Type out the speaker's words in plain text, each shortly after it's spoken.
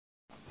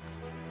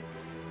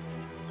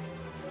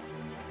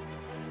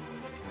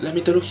La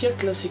mitología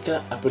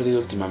clásica ha perdido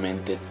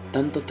últimamente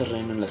tanto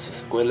terreno en las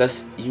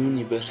escuelas y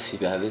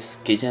universidades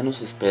que ya no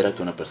se espera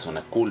que una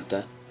persona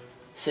culta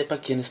sepa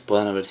quiénes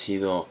puedan haber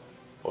sido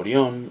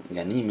Orión,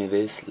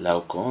 Ganímedes,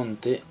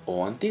 Laocoonte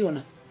o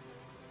Antígona.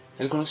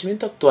 El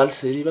conocimiento actual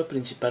se deriva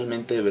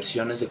principalmente de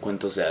versiones de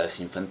cuentos de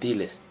hadas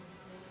infantiles,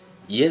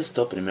 y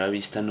esto a primera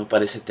vista no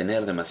parece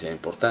tener demasiada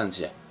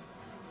importancia,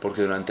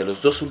 porque durante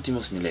los 2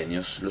 últimos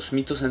milenios los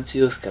mitos han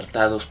sido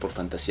descartados por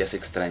fantasías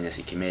extrañas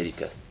y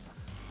quiméricas,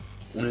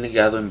 un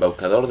legado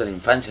embaucador de la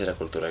infancia de la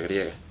cultura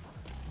griega.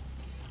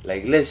 La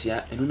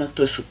Iglesia, en un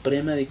acto de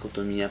suprema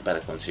dicotomía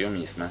para consigo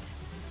misma,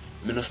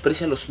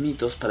 menosprecia los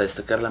mitos para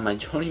destacar la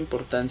mayor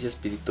importancia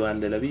espiritual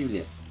de la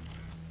Biblia.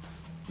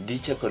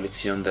 Dicha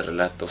colección de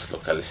relatos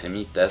locales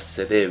semitas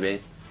se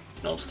debe,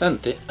 no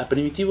obstante, a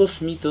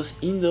primitivos mitos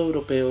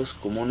indoeuropeos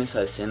comunes a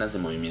decenas de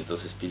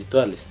movimientos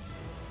espirituales.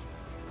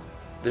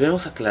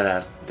 Debemos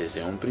aclarar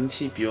desde un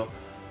principio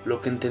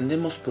lo que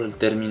entendemos por el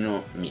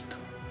término mito,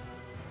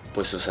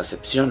 pues sus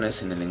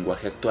acepciones en el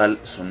lenguaje actual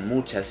son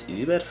muchas y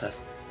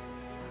diversas.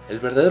 El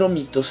verdadero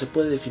mito se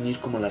puede definir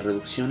como la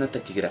reducción a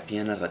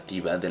taquigrafía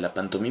narrativa de la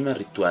pantomima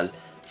ritual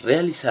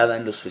realizada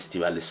en los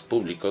festivales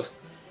públicos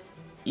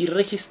y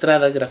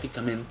registrada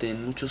gráficamente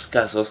en muchos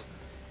casos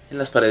en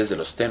las paredes de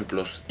los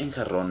templos, en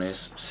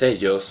jarrones,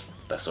 sellos,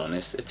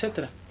 tazones,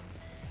 etc.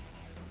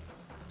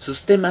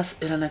 Sus temas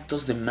eran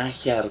actos de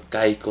magia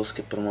arcaicos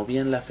que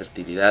promovían la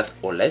fertilidad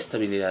o la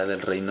estabilidad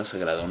del reino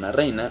sagrado a una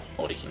reina,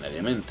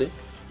 originariamente,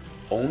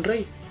 o un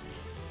rey.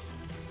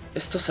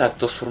 Estos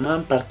actos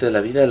formaban parte de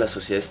la vida de las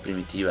sociedades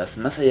primitivas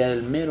más allá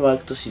del mero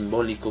acto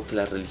simbólico que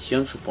la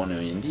religión supone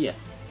hoy en día.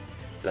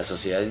 La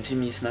sociedad en sí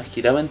misma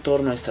giraba en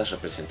torno a estas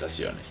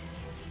representaciones,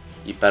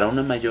 y para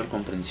una mayor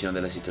comprensión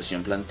de la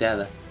situación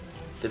planteada,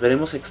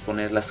 deberemos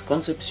exponer las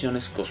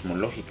concepciones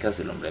cosmológicas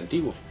del hombre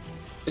antiguo.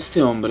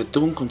 Este hombre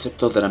tuvo un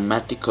concepto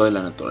dramático de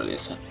la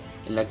naturaleza,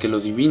 en la que lo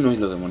divino y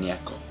lo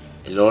demoníaco,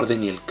 el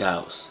orden y el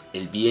caos,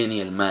 el bien y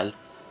el mal,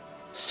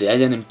 se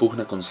hallan en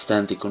pugna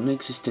constante y con una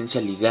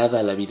existencia ligada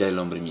a la vida del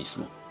hombre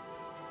mismo.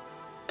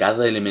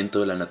 Cada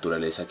elemento de la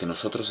naturaleza que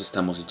nosotros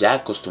estamos ya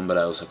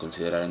acostumbrados a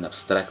considerar en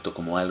abstracto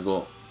como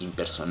algo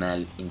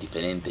impersonal,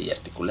 indiferente y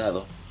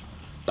articulado,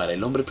 para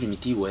el hombre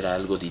primitivo era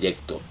algo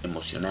directo,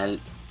 emocional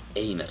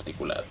e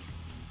inarticulado.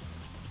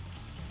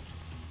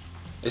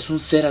 Es un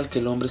ser al que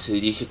el hombre se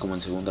dirige como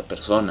en segunda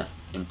persona,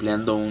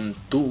 empleando un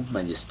tú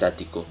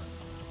majestático,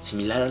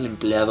 similar al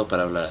empleado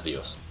para hablar a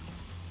Dios.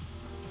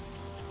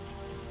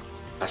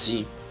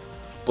 Así,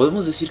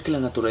 podemos decir que la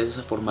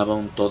naturaleza formaba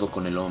un todo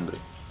con el hombre,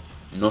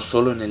 no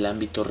solo en el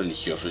ámbito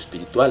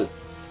religioso-espiritual,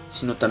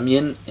 sino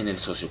también en el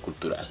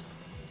sociocultural.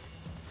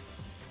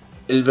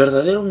 El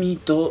verdadero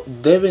mito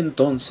debe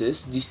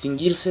entonces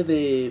distinguirse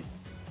de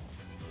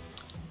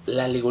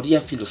la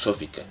alegoría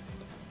filosófica,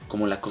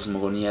 como la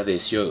cosmogonía de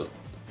Hesiodo,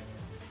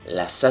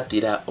 la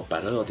sátira o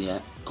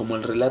parodia, como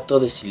el relato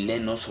de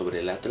Sileno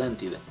sobre la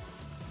Atlántida,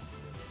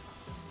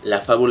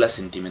 la fábula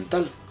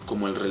sentimental,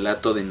 como el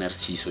relato de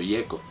Narciso y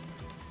Eco,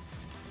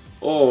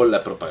 o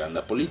la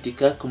propaganda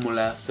política, como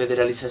la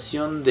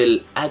federalización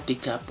del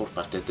Ática por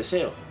parte de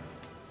Teseo,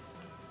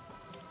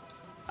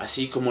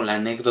 así como la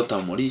anécdota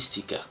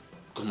humorística,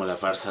 como la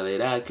farsa de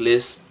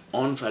Heracles,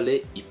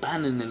 Ónfale y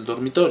Pan en el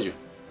dormitorio,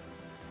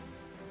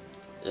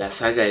 la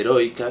saga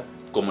heroica,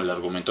 como el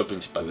argumento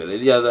principal de la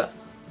Ilíada,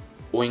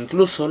 o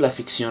incluso la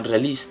ficción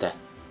realista,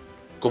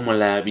 como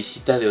la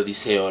visita de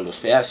Odiseo a los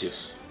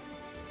Feacios.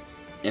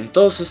 En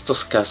todos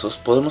estos casos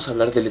podemos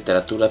hablar de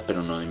literatura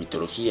pero no de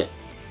mitología.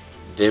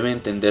 Debe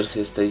entenderse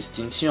esta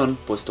distinción,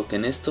 puesto que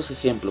en estos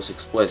ejemplos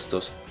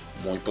expuestos,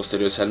 muy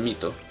posteriores al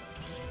mito,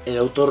 el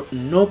autor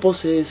no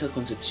posee esa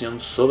concepción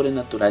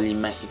sobrenatural y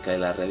mágica de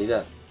la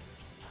realidad.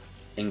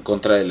 En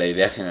contra de la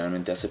idea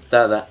generalmente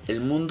aceptada,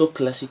 el mundo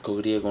clásico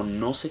griego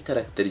no se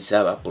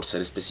caracterizaba por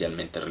ser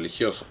especialmente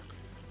religioso.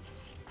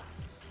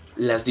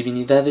 Las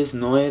divinidades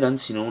no eran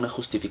sino una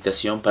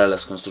justificación para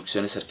las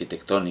construcciones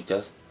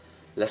arquitectónicas,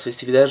 las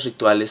festividades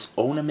rituales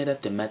o una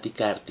mera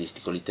temática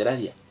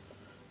artístico-literaria.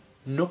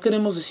 No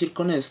queremos decir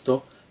con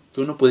esto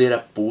que uno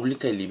pudiera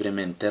pública y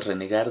libremente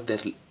renegar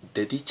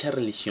de dicha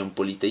religión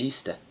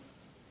politeísta,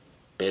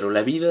 pero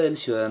la vida del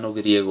ciudadano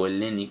griego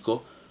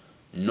helénico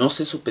no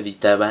se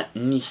supeditaba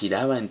ni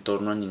giraba en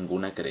torno a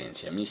ninguna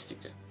creencia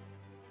mística.